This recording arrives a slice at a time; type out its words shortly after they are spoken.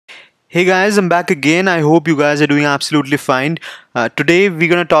Hey guys, I'm back again. I hope you guys are doing absolutely fine. Today we're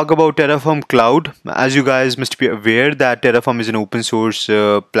going to talk about Terraform Cloud. As you guys must be aware that Terraform is an open source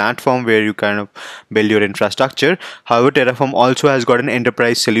platform where you kind of build your infrastructure. However, Terraform also has got an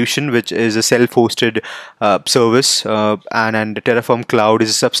enterprise solution which is a self-hosted service and Terraform Cloud is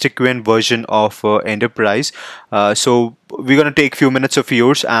a subsequent version of enterprise. So we're going to take a few minutes of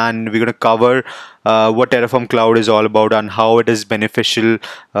yours and we're going to cover what Terraform Cloud is all about and how it is beneficial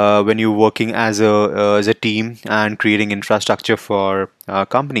when you're working as a team and creating infrastructure for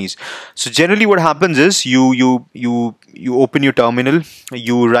companies. So generally, what happens is you open your terminal,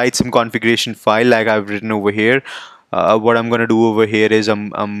 you write some configuration file like I've written over here. What I'm going to do over here is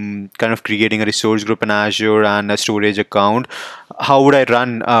I'm kind of creating a resource group in Azure and a storage account. How would I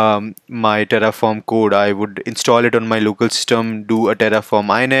run my Terraform code? I would install it on my local system, do a Terraform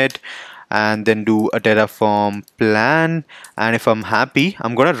inet, and then do a Terraform plan. And if I'm happy,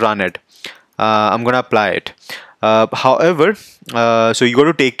 I'm going to run it. I'm going to apply it. However, so you got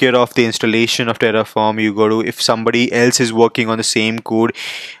to take care of the installation of Terraform. You got to, if somebody else is working on the same code,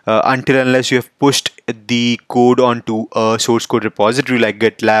 until unless you have pushed the code onto a source code repository like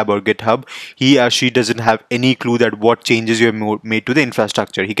GitLab or GitHub, he or she doesn't have any clue that what changes you have made to the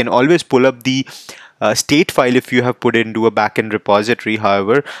infrastructure. He can always pull up the state file if you have put it into a backend repository.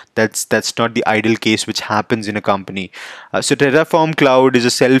 However, that's not the ideal case which happens in a company. So Terraform Cloud is a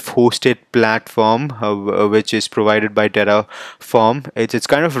self-hosted platform which is provided by Terraform. It's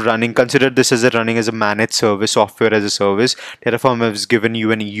kind of running. Consider this as running as a managed service, software as a service. Terraform has given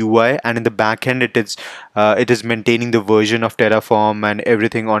you an UI, and in the backend it is maintaining the version of Terraform and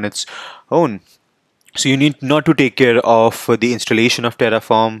everything on its own. So you need not to take care of the installation of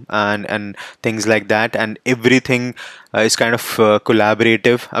Terraform and things like that, and everything is kind of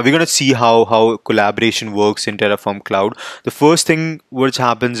collaborative. We're going to see how collaboration works in Terraform Cloud. The first thing which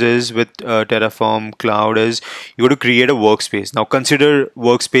happens is with Terraform Cloud is you got to create a workspace. Now consider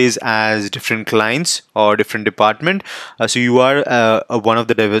workspace as different clients or different department. So you are one of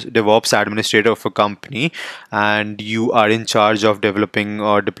the DevOps administrator of a company, and you are in charge of developing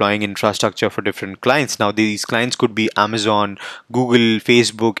or deploying infrastructure for different clients. Now these clients could be Amazon, Google,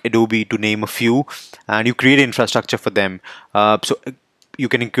 Facebook, Adobe, to name a few, and you create infrastructure for them. So you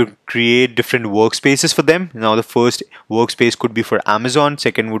can create different workspaces for them. Now the first workspace could be for Amazon,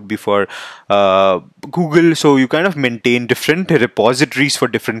 second would be for Google. So you kind of maintain different repositories for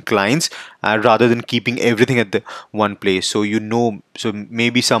different clients rather than keeping everything at the one place. So so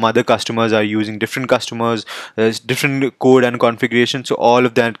maybe some other customers are using different customers, there's different code and configuration. So all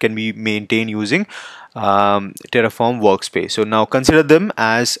of that can be maintained using Terraform workspace. So now consider them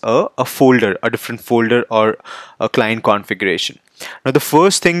as a folder, a different folder or a client configuration. Now the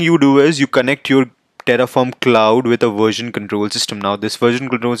first thing you do is you connect your Terraform Cloud with a version control system. Now this version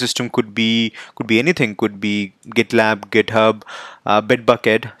control system could be anything, could be GitLab, GitHub,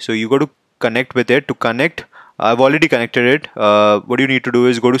 Bitbucket. So you got to connect with it. To connect, I've already connected it. What you need to do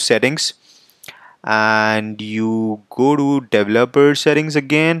is go to settings, and you go to developer settings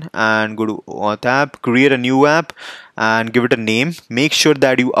again and go to auth app, create a new app and give it a name. Make sure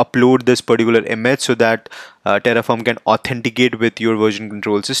that you upload this particular image so that Terraform can authenticate with your version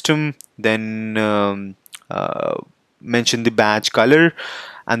control system. Then mention the badge color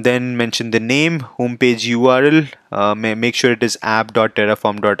and then mention the name, homepage URL, make sure it is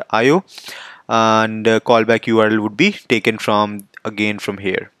app.terraform.io, and callback URL would be taken from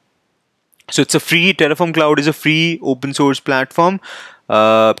here. So it's a free, Terraform Cloud is a free open source platform.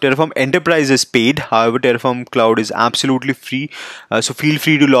 Terraform Enterprise is paid. However, Terraform Cloud is absolutely free. So feel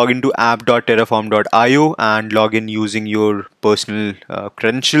free to log into app.terraform.io and log in using your personal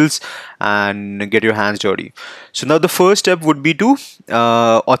credentials and get your hands dirty. So now the first step would be to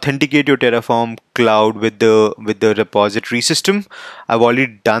authenticate your Terraform Cloud with the repository system. I've already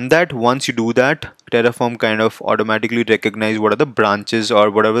done that. Once you do that, Terraform kind of automatically recognize what are the branches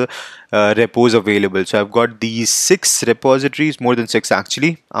or whatever repos available. So I've got these 6 repositories, more than 6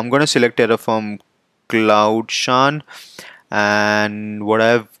 actually. I'm going to select Terraform Cloud Shan, and what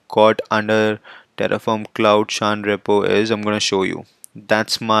I've got under Terraform Cloud Shan repo is, I'm going to show you.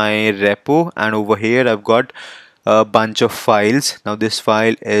 That's my repo, and over here I've got a bunch of files. Now this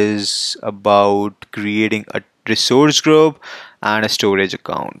file is about creating a resource group and a storage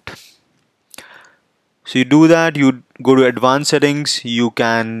account. So you do that, you go to advanced settings, you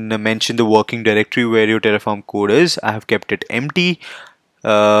can mention the working directory where your Terraform code is. I have kept it empty.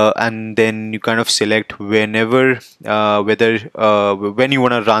 And then you kind of select whenever, when you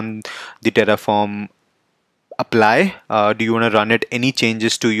want to run the Terraform apply. Do you want to run it any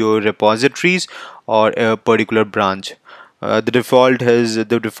changes to your repositories or a particular branch? The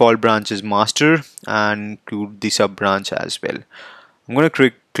default branch is master and include the sub branch as well. I'm going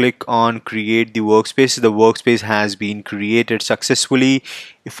to click on create the workspace. The workspace has been created successfully.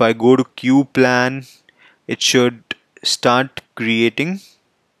 If I go to queue plan, it should start creating.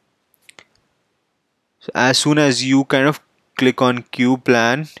 So as soon as you kind of click on queue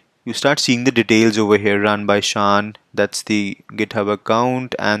plan, you start seeing the details over here, run by Shan. That's the GitHub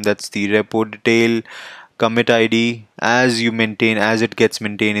account and that's the repo detail, commit ID as it gets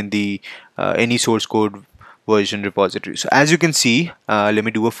maintained in the any source code version repository. So as you can see, let me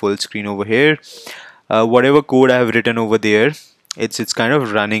do a full screen over here. Whatever code I have written over there, it's kind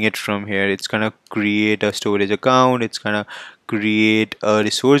of running it from here. It's gonna create a storage account, it's gonna create a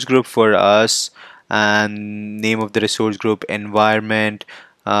resource group for us, and name of the resource group, environment,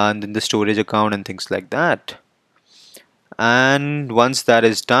 and then the storage account and things like that. And once that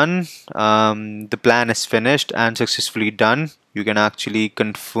is done, the plan is finished and successfully done. You can actually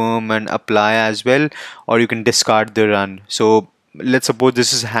confirm and apply as well, or you can discard the run. So let's suppose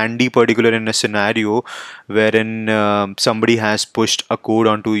this is handy, particular in a scenario wherein somebody has pushed a code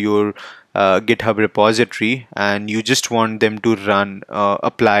onto your GitHub repository and you just want them to run,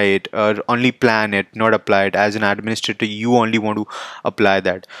 apply it, or only plan it, not apply it. As an administrator, you only want to apply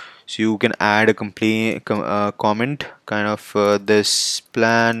that. So you can add a comment kind of, this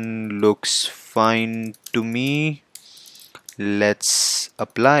plan looks fine to me, let's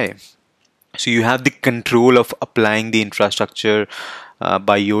apply. So you have the control of applying the infrastructure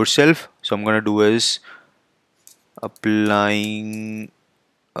by yourself. So I'm gonna do is applying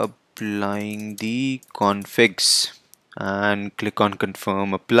the configs and click on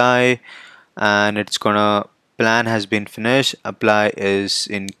confirm apply, and it's gonna, plan has been finished, apply is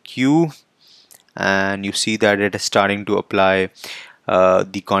in queue, and you see that it is starting to apply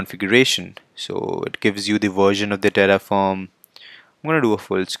the configuration. So it gives you the version of the Terraform. I'm gonna do a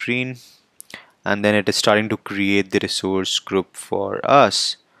full screen, and then it is starting to create the resource group for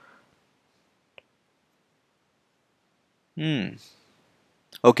us.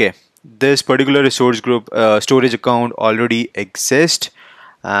 Okay, this particular resource group storage account already exists,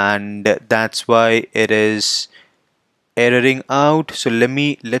 and that's why it is erroring out. So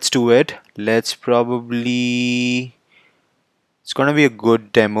let's do it. Let's probably, it's gonna be a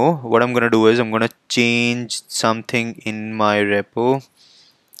good demo. What I'm gonna do is I'm gonna change something in my repo,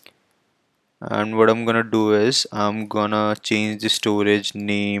 and what I'm gonna do is I'm gonna change the storage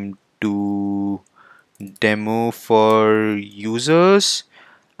name to demo for users,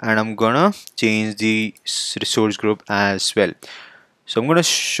 and I'm gonna change the resource group as well. So I'm gonna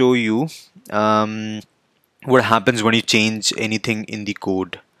show you what happens when you change anything in the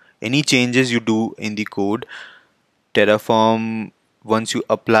code. Any changes you do in the code, Terraform, once you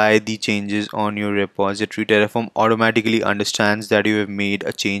apply the changes on your repository, Terraform automatically understands that you have made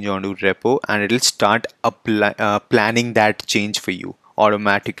a change on your repo, and it will start planning that change for you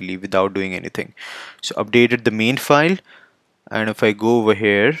automatically without doing anything. So updated the main file, and if I go over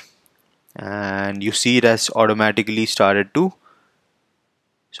here, and you see it has automatically started to.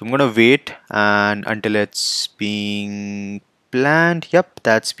 So I'm gonna wait and until it's being planned. Yep,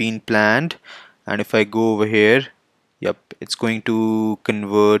 that's been planned. And if I go over here, yep, it's going to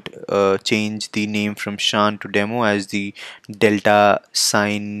convert, change the name from Shan to demo, as the delta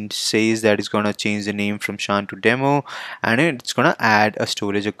sign says that it's gonna change the name from Shan to demo, and it's gonna add a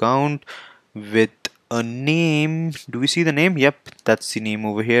storage account with a name. Do we see the name? Yep, that's the name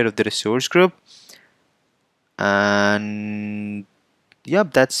over here of the resource group. And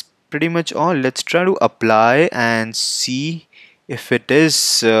yep, that's pretty much all. Let's try to apply and see if it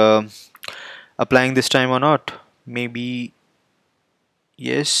is applying this time or not. Maybe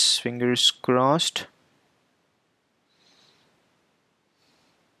yes, fingers crossed.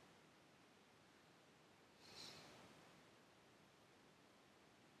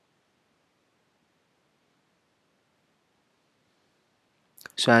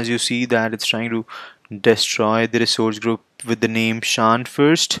 So as you see that it's trying to destroy the resource group with the name Shan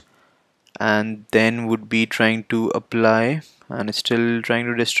first, and then would be trying to apply, and it's still trying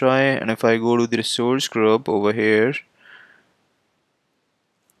to destroy. And if I go to the resource group over here,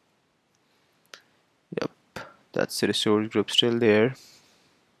 yep, that's the resource group still there.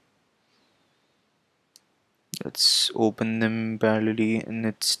 Let's open them parallelly, and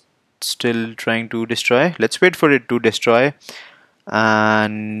it's still trying to destroy. Let's wait for it to destroy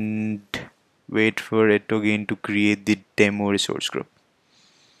and wait for it again to create the demo resource group.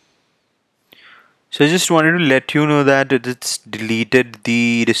 So I just wanted to let you know that it's deleted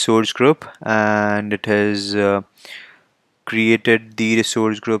the resource group, and it has created the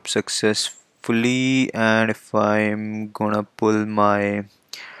resource group successfully. fully, and if I'm gonna pull my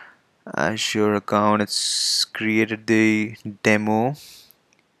Azure account, it's created the demo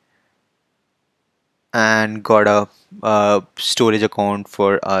and got a storage account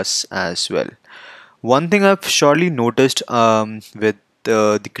for us as well. One thing I've surely noticed with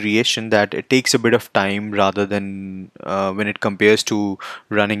the creation, that it takes a bit of time rather than when it compares to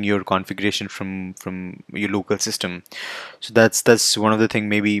running your configuration from your local system. So that's one of the thing.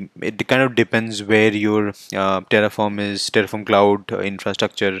 Maybe it kind of depends where your Terraform Cloud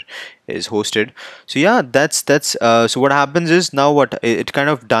infrastructure is hosted. So yeah, that's so what happens is, now what it kind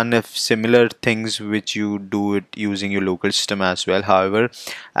of done if similar things which you do it using your local system as well. However,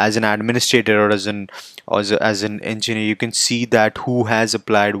 as an administrator, or as an engineer, you can see that who has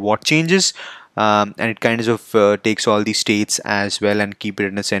applied what changes, and it kind of takes all the states as well and keep it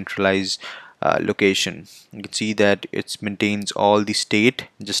in a centralized location. You can see that it maintains all the state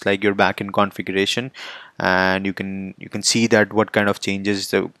just like your backend configuration, and you can see that what kind of changes.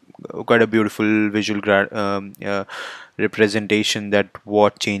 So quite a beautiful visual representation that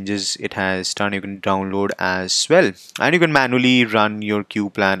what changes it has done. You can download as well, and you can manually run your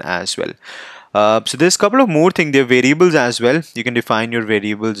queue plan as well. So there's a couple of more things. There are variables as well. You can define your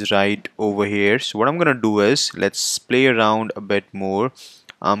variables right over here. So what I'm gonna do is, let's play around a bit more.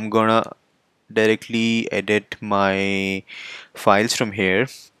 I'm gonna directly edit my files from here,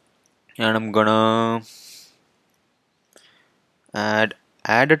 and I'm gonna add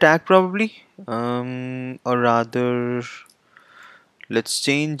a tag probably, or rather, let's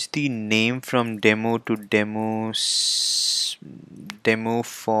change the name from demo to demo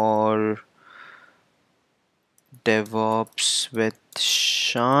for DevOps with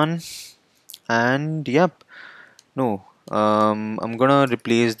Shan. And yep, no, I'm gonna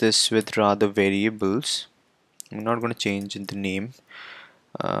replace this with rather variables. I'm not gonna change the name.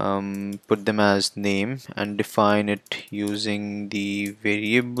 Put them as name and define it using the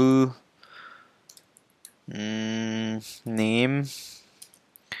variable name,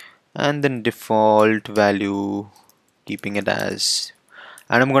 and then default value, keeping it as,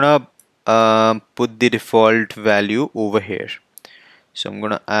 and I'm gonna put the default value over here. So I'm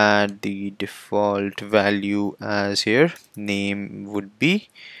gonna add the default value as here. Name would be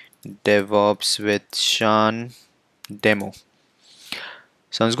DevOps with Shan demo.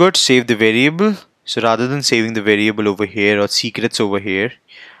 Sounds good. Save the variable. So rather than saving the variable over here or secrets over here,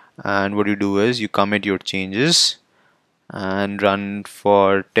 and what you do is you commit your changes and run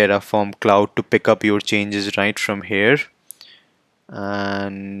for Terraform Cloud to pick up your changes right from here.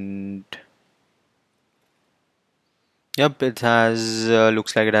 And yep, it has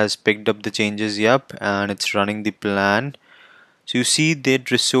looks like it has picked up the changes. Yep, and it's running the plan. So you see that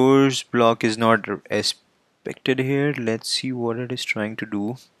resource block is not expected here. Let's see what it is trying to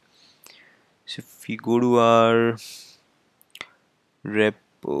do. So if we go to our repo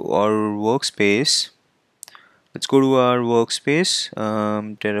or workspace, let's go to our workspace,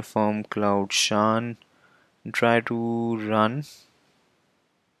 Terraform Cloud Shan, and try to run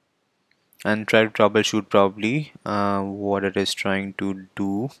and try to troubleshoot probably what it is trying to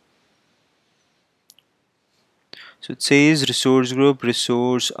do. So it says resource group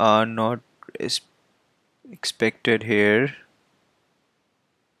resource are not expected here.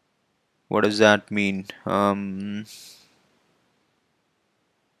 What does that mean? Let's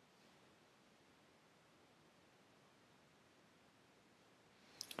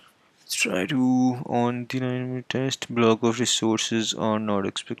try to on the dynamic test block of resources are not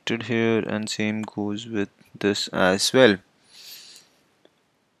expected here, and same goes with this as well.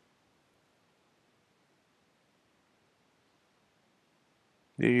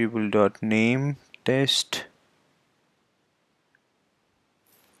 Variable.name test.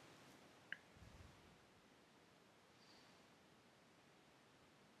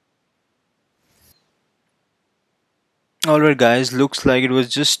 Alright guys, looks like it was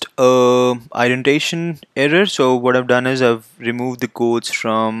just a indentation error. So what I've done is I've removed the codes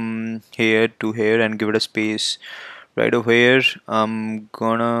from here to here and give it a space right over here. I'm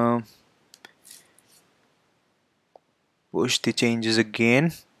gonna push the changes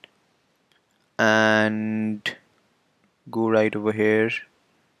again and go right over here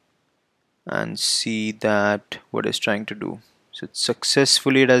and see that what it's trying to do. So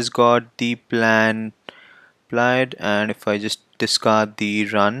successfully it has got the plan applied, and if I just discard the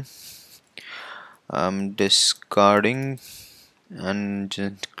run, I'm discarding and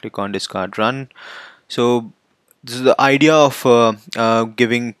just click on discard run. So this is the idea of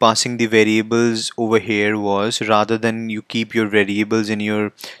passing the variables over here was, rather than you keep your variables in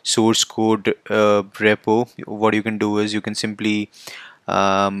your source code repo, what you can do is you can simply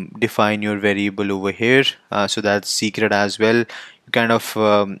define your variable over here. So that's secret as well. You kind of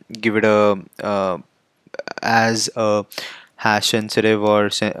give it a as a hash sensitive, or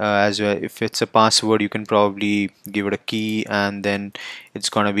as well, if it's a password, you can probably give it a key, and then it's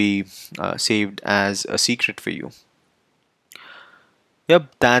gonna be saved as a secret for you.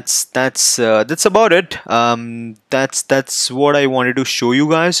 Yep, that's about it. That's what I wanted to show you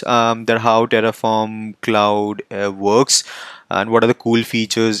guys. That how Terraform Cloud works, and what are the cool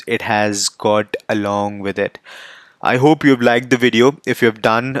features it has got along with it. I hope you've liked the video. If you've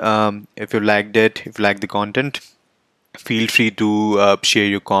done, if you liked it, if you like the content, feel free to share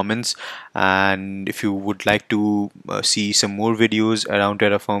your comments. And if you would like to see some more videos around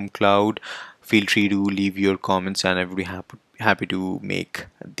Terraform Cloud, feel free to leave your comments, and I would be happy to make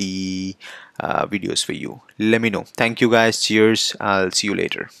the videos for you. Let me know. Thank you guys. Cheers. I'll see you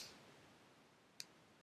later.